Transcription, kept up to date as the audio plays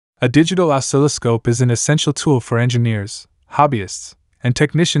A digital oscilloscope is an essential tool for engineers, hobbyists, and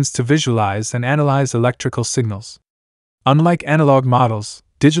technicians to visualize and analyze electrical signals. Unlike analog models,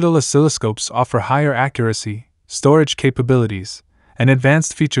 digital oscilloscopes offer higher accuracy, storage capabilities, and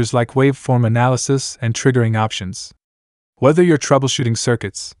advanced features like waveform analysis and triggering options. Whether you're troubleshooting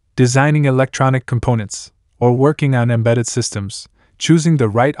circuits, designing electronic components, or working on embedded systems, choosing the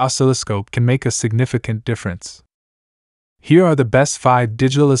right oscilloscope can make a significant difference. Here are the best 5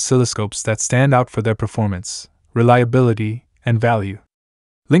 digital oscilloscopes that stand out for their performance, reliability, and value.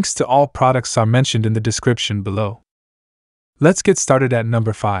 Links to all products are mentioned in the description below. Let's get started at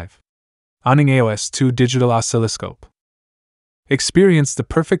number 5. Aneng AOS2 Digital Oscilloscope. Experience the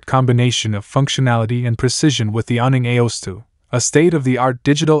perfect combination of functionality and precision with the Aneng AOS2, a state-of-the-art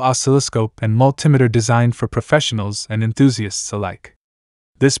digital oscilloscope and multimeter designed for professionals and enthusiasts alike.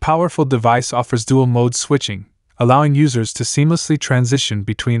 This powerful device offers dual-mode switching, allowing users to seamlessly transition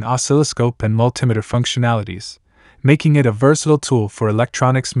between oscilloscope and multimeter functionalities, making it a versatile tool for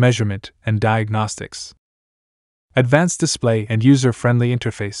electronics measurement and diagnostics. Advanced display and user-friendly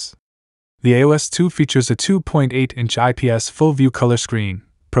interface. The AOS2 features a 2.8-inch IPS full-view color screen,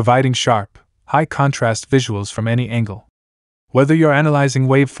 providing sharp, high-contrast visuals from any angle. Whether you're analyzing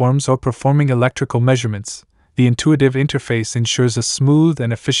waveforms or performing electrical measurements, the intuitive interface ensures a smooth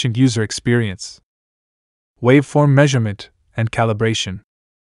and efficient user experience. Waveform measurement and calibration.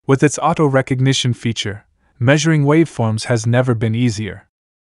 With its auto-recognition feature, measuring waveforms has never been easier.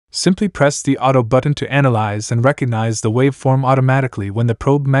 Simply press the Auto button to analyze and recognize the waveform automatically when the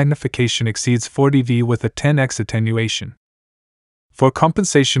probe magnification exceeds 4 dV with a 10x attenuation. For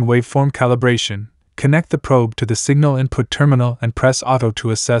compensation waveform calibration, connect the probe to the signal input terminal and press Auto to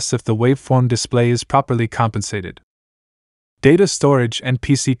assess if the waveform display is properly compensated. Data storage and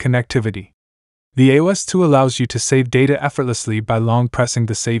PC connectivity. The AOS2 allows you to save data effortlessly by long pressing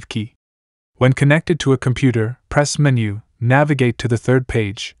the Save key. When connected to a computer, press Menu, navigate to the third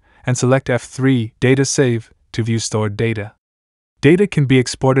page, and select F3 Data Save to view stored data. Data can be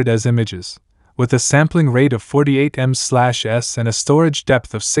exported as images, with a sampling rate of 48 ms/s and a storage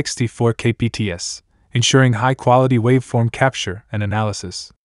depth of 64 kbps, ensuring high-quality waveform capture and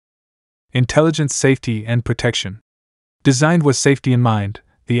analysis. Intelligent safety and protection. Designed with safety in mind,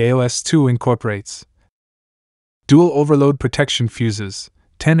 the AOS2 incorporates dual overload protection fuses,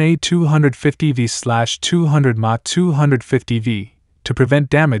 10A250V/200mA250V, to prevent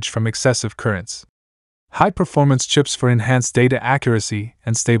damage from excessive currents. High-performance chips for enhanced data accuracy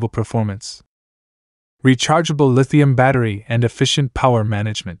and stable performance. Rechargeable lithium battery and efficient power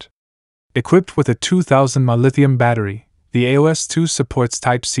management. Equipped with a 2000 mAh lithium battery, the AOS2 supports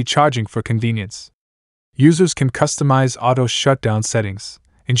Type-C charging for convenience. Users can customize auto shutdown settings,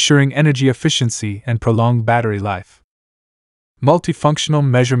 ensuring energy efficiency and prolonged battery life. Multifunctional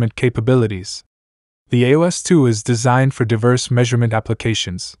measurement capabilities. The AOS2 is designed for diverse measurement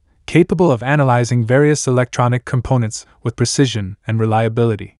applications, capable of analyzing various electronic components with precision and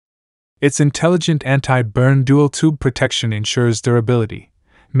reliability. Its intelligent anti-burn dual-tube protection ensures durability,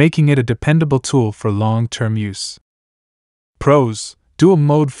 making it a dependable tool for long-term use. Pros: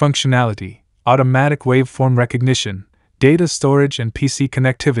 dual-mode functionality, automatic waveform recognition, data storage and PC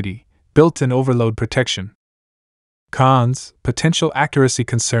connectivity, built-in overload protection. Cons: potential accuracy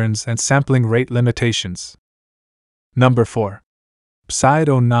concerns and sampling rate limitations. Number 4. Bside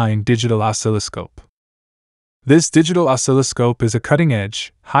O9 Digital Oscilloscope. This digital oscilloscope is a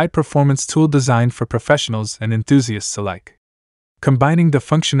cutting-edge, high-performance tool designed for professionals and enthusiasts alike. Combining the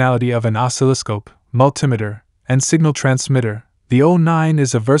functionality of an oscilloscope, multimeter, and signal transmitter, the O9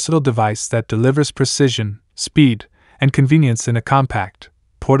 is a versatile device that delivers precision, speed, and convenience in a compact,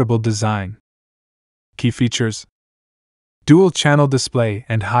 portable design. Key features: dual-channel display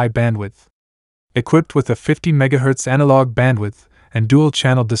and high bandwidth. Equipped with a 50 MHz analog bandwidth and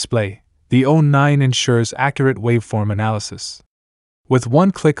dual-channel display, the O9 ensures accurate waveform analysis. With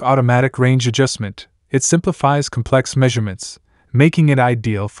one-click automatic range adjustment, it simplifies complex measurements, making it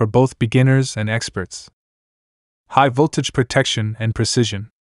ideal for both beginners and experts. High voltage protection and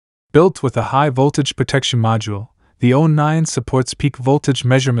precision. Built with a high voltage protection module, the O9 supports peak voltage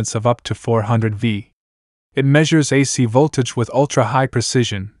measurements of up to 400 V. It measures AC voltage with ultra-high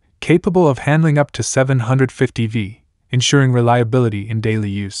precision, capable of handling up to 750 V, ensuring reliability in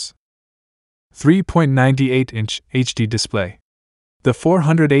daily use. 3.98-inch HD display. The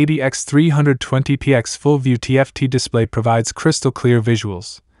 480x320px full-view TFT display provides crystal-clear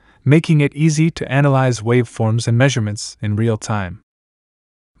visuals, making it easy to analyze waveforms and measurements in real time.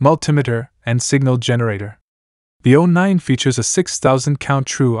 Multimeter and signal generator. The O9 features a 6000 count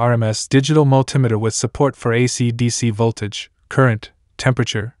true RMS digital multimeter with support for AC-DC voltage, current,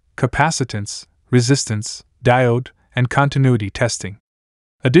 temperature, capacitance, resistance, diode, and continuity testing.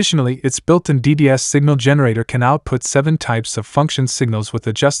 Additionally, its built-in DDS signal generator can output 7 types of function signals with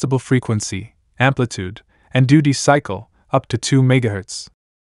adjustable frequency, amplitude, and duty cycle, up to 2 MHz.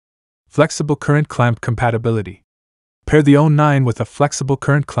 Flexible current clamp compatibility. Pair the O9 with a flexible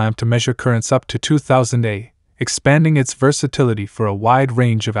current clamp to measure currents up to 2000 A, expanding its versatility for a wide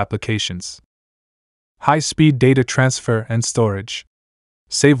range of applications. High-speed data transfer and storage.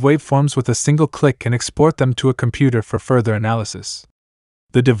 Save waveforms with a single click and export them to a computer for further analysis.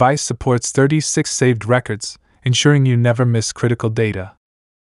 The device supports 36 saved records, ensuring you never miss critical data.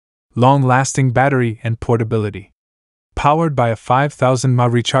 Long-lasting battery and portability. Powered by a 5000 mAh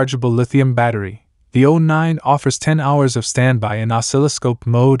rechargeable lithium battery, the O9 offers 10 hours of standby in oscilloscope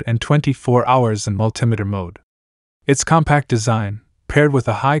mode and 24 hours in multimeter mode. Its compact design, paired with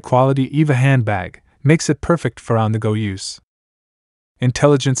a high-quality EVA handbag, makes it perfect for on-the-go use.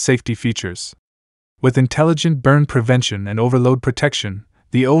 Intelligent safety features. With intelligent burn prevention and overload protection,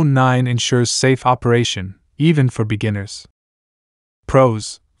 the O9 ensures safe operation, even for beginners.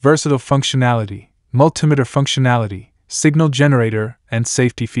 Pros: versatile functionality, multimeter functionality, signal generator, and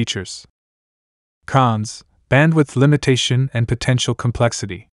safety features. Cons: bandwidth limitation and potential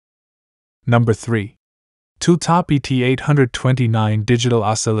complexity. Number 3. Tooltop ET829 Digital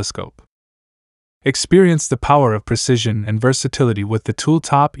Oscilloscope. Experience the power of precision and versatility with the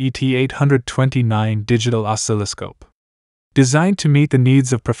Tooltop ET829 Digital Oscilloscope. Designed to meet the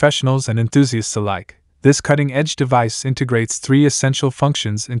needs of professionals and enthusiasts alike, this cutting-edge device integrates 3 essential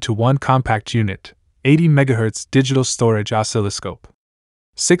functions into one compact unit: 80 MHz digital storage oscilloscope,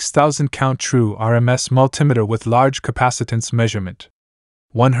 6000 count true RMS multimeter with large capacitance measurement,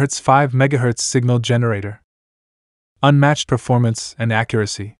 1 Hz 5 MHz signal generator. Unmatched performance and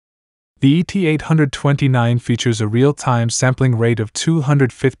accuracy. The ET829 features a real-time sampling rate of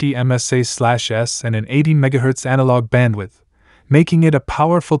 250 MSA/s and an 80 MHz analog bandwidth, making it a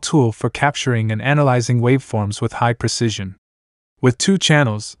powerful tool for capturing and analyzing waveforms with high precision. With 2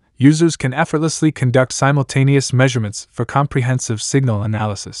 channels, users can effortlessly conduct simultaneous measurements for comprehensive signal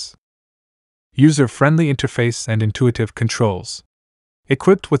analysis. User-friendly interface and intuitive controls.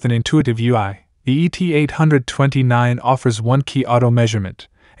 Equipped with an intuitive UI, the ET829 offers one-key auto measurement,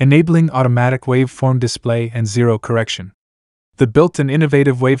 enabling automatic waveform display and zero correction. The built-in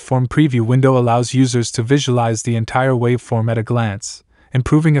innovative waveform preview window allows users to visualize the entire waveform at a glance,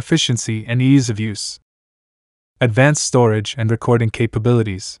 improving efficiency and ease of use. Advanced storage and recording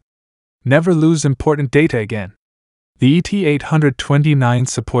capabilities. Never lose important data again. The ET829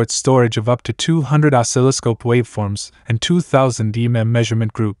 supports storage of up to 200 oscilloscope waveforms and 2000 EMEM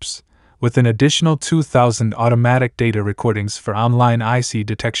measurement groups, with an additional 2000 automatic data recordings for online IC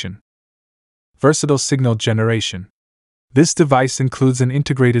detection. Versatile signal generation. This device includes an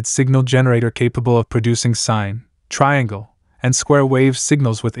integrated signal generator capable of producing sine, triangle, and square wave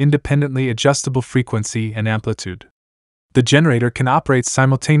signals with independently adjustable frequency and amplitude. The generator can operate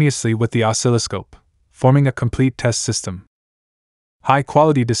simultaneously with the oscilloscope, forming a complete test system.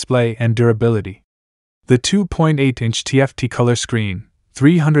 High-quality display and durability. The 2.8-inch TFT color screen,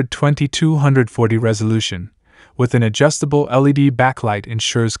 320x240 resolution, with an adjustable LED backlight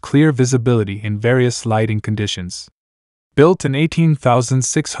ensures clear visibility in various lighting conditions. Built-in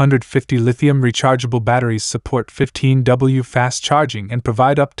 18,650 lithium rechargeable batteries support 15W fast charging and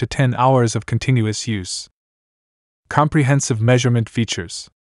provide up to 10 hours of continuous use. Comprehensive measurement features.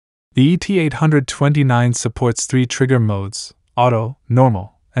 The ET829 supports 3 trigger modes: auto,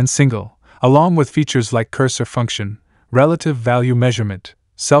 normal, and single, along with features like cursor function, relative value measurement,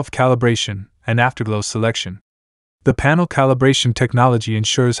 self-calibration, and afterglow selection. The panel calibration technology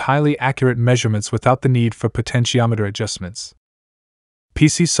ensures highly accurate measurements without the need for potentiometer adjustments.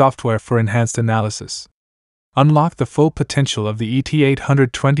 PC software for enhanced analysis. Unlock the full potential of the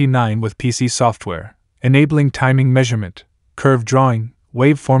ET829 with PC software, enabling timing measurement, curve drawing,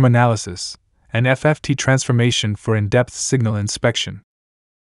 waveform analysis, and FFT transformation for in-depth signal inspection.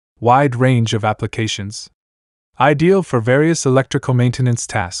 Wide range of applications. Ideal for various electrical maintenance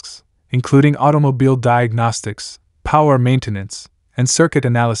tasks, including automobile diagnostics, power maintenance, and circuit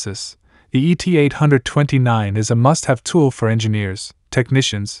analysis, the ET829 is a must-have tool for engineers,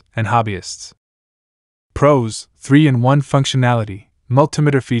 technicians, and hobbyists. Pros: 3-in-1 functionality,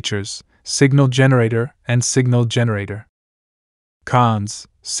 multimeter features, signal generator, and signal generator. Cons: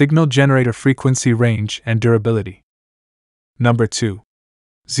 signal generator frequency range and durability. Number 2.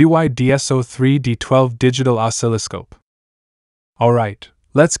 Zeeweii DS03D12 Digital Oscilloscope. Alright,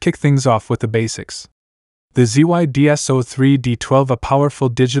 let's kick things off with the basics. The Zeeweii DS03D12, a powerful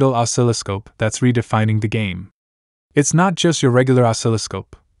digital oscilloscope that's redefining the game. It's not just your regular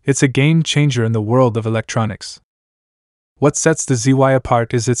oscilloscope, It's a game changer in the world of electronics. What sets the Zeeweii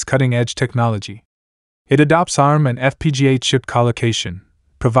apart is its cutting-edge technology. It adopts ARM and FPGA chip collocation,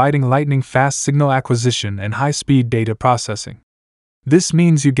 providing lightning-fast signal acquisition and high-speed data processing. This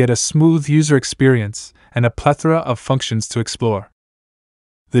means you get a smooth user experience and a plethora of functions to explore.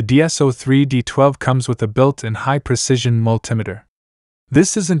 The DS03D12 comes with a built-in high-precision multimeter.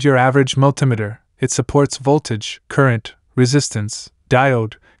 This isn't your average multimeter. It supports voltage, current, resistance,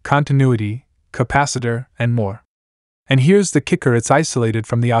 diode, continuity, capacitor, and more. And here's the kicker: it's isolated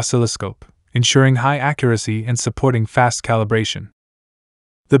from the oscilloscope, ensuring high accuracy and supporting fast calibration.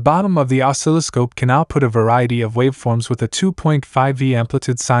 The bottom of the oscilloscope can output a variety of waveforms with a 2.5V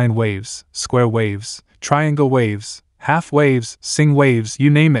amplitude: sine waves, square waves, triangle waves, half waves, sing waves, you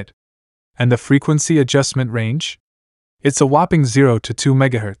name it. And the frequency adjustment range? It's a whopping 0 to 2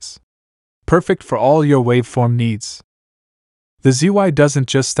 MHz. Perfect for all your waveform needs. The Zeeweii doesn't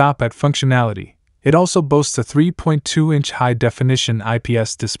just stop at functionality, it also boasts a 3.2-inch high-definition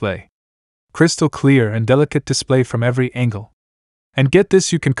IPS display. Crystal clear and delicate display from every angle. And get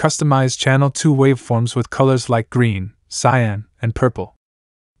this, you can customize channel 2 waveforms with colors like green, cyan, and purple.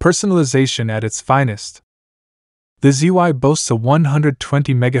 Personalization at its finest. The Zeeweii boasts a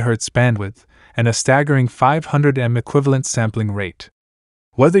 120 MHz bandwidth and a staggering 500 M equivalent sampling rate.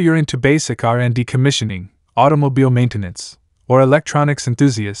 Whether you're into basic R&D commissioning, automobile maintenance, or electronics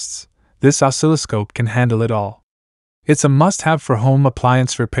enthusiasts, this oscilloscope can handle it all. It's a must-have for home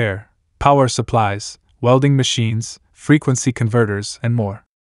appliance repair, power supplies, welding machines, frequency converters, and more.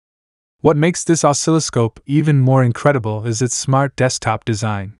 What makes this oscilloscope even more incredible is its smart desktop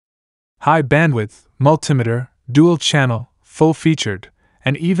design. High bandwidth, multimeter, dual channel, full-featured,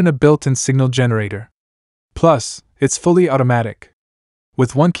 and even a built-in signal generator. Plus, it's fully automatic.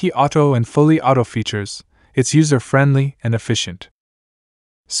 With one-key auto and fully auto features, it's user-friendly and efficient.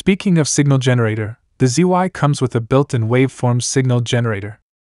 Speaking of signal generator, the Zeeweii comes with a built-in waveform signal generator.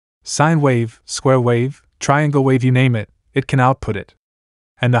 Sine wave, square wave, triangle wave, you name it, it can output it.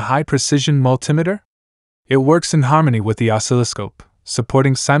 And the high-precision multimeter? It works in harmony with the oscilloscope,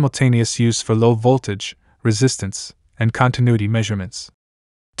 supporting simultaneous use for low voltage, resistance, and continuity measurements.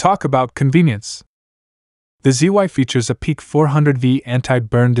 Talk about convenience! The Zeeweii features a peak 400V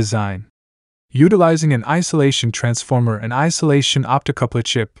anti-burn design. Utilizing an isolation transformer and isolation optocoupler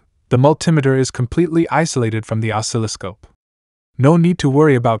chip, the multimeter is completely isolated from the oscilloscope. No need to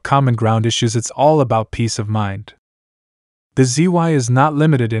worry about common ground issues, it's all about peace of mind. The Zeeweii is not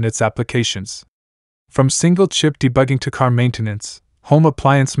limited in its applications. From single-chip debugging to car maintenance, home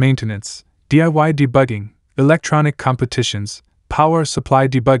appliance maintenance, DIY debugging, electronic competitions, power supply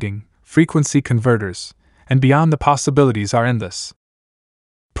debugging, frequency converters, and beyond, the possibilities are endless.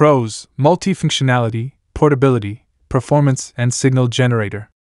 Pros: multifunctionality, portability, performance, and signal generator.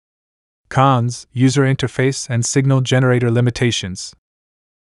 Cons: user interface and signal generator limitations.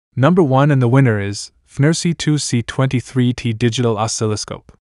 Number 1 and the winner is Fnirsi 2C23T Digital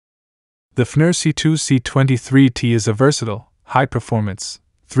Oscilloscope. The Fnirsi 2C23T is a versatile, high-performance,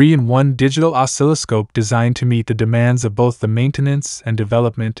 3-in-1 digital oscilloscope designed to meet the demands of both the maintenance and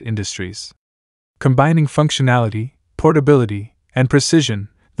development industries. Combining functionality, portability, and precision,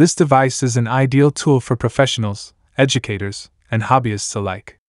 this device is an ideal tool for professionals, educators, and hobbyists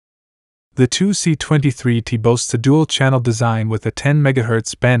alike. The 2C23T boasts a dual-channel design with a 10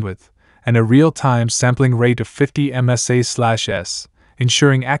 MHz bandwidth and a real-time sampling rate of 50 MSA/s,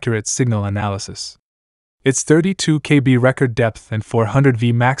 ensuring accurate signal analysis. Its 32 kb record depth and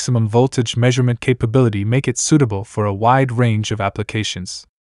 400V maximum voltage measurement capability make it suitable for a wide range of applications.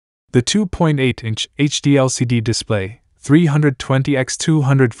 The 2.8-inch HD LCD display,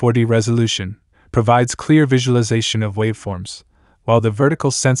 320x240 resolution, provides clear visualization of waveforms, while the vertical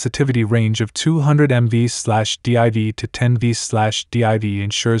sensitivity range of 200 mV/div to 10V/div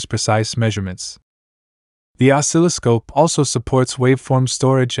ensures precise measurements. The oscilloscope also supports waveform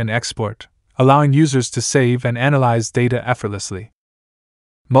storage and export, allowing users to save and analyze data effortlessly.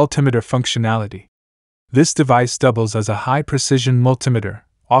 Multimeter functionality. This device doubles as a high-precision multimeter,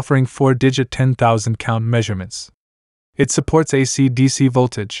 offering 4-digit 10,000 count measurements. It supports AC/DC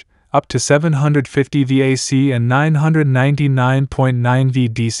voltage, up to 750 VAC and 999.9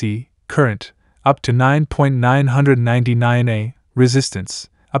 VDC, current, up to 9.999 A, resistance,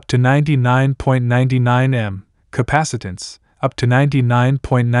 up to 99.99 M, capacitance, up to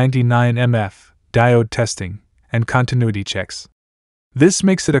 99.99 MF, diode testing, and continuity checks. This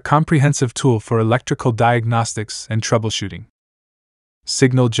makes it a comprehensive tool for electrical diagnostics and troubleshooting.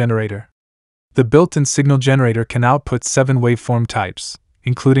 Signal generator. The built-in signal generator can output 7 waveform types,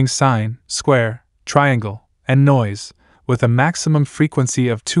 including sine, square, triangle, and noise, with a maximum frequency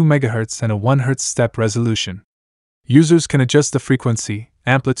of 2 MHz and a 1 Hz step resolution. Users can adjust the frequency,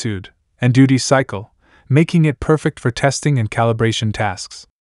 amplitude, and duty cycle, making it perfect for testing and calibration tasks.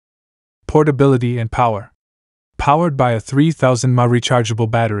 Portability and power. Powered by a 3000 mAh rechargeable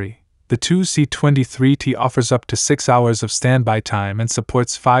battery, the 2C23T offers up to 6 hours of standby time and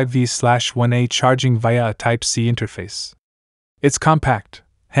supports 5V/1A charging via a Type-C interface. Its compact,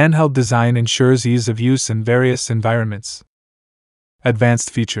 handheld design ensures ease of use in various environments. Advanced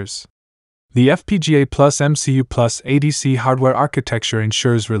features. The FPGA plus MCU plus ADC hardware architecture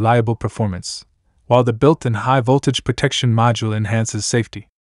ensures reliable performance, while the built-in high-voltage protection module enhances safety.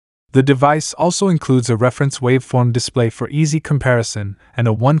 The device also includes a reference waveform display for easy comparison and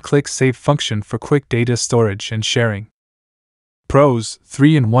a one-click save function for quick data storage and sharing. Pros: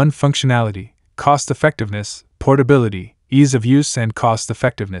 3-in-1 functionality, cost-effectiveness, portability, ease of use, and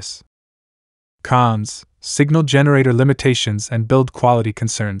cost-effectiveness. Cons: signal generator limitations and build quality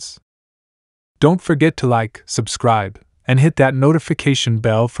concerns. Don't forget to like, subscribe, and hit that notification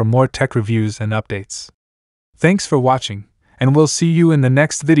bell for more tech reviews and updates. Thanks for watching, and we'll see you in the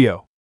next video.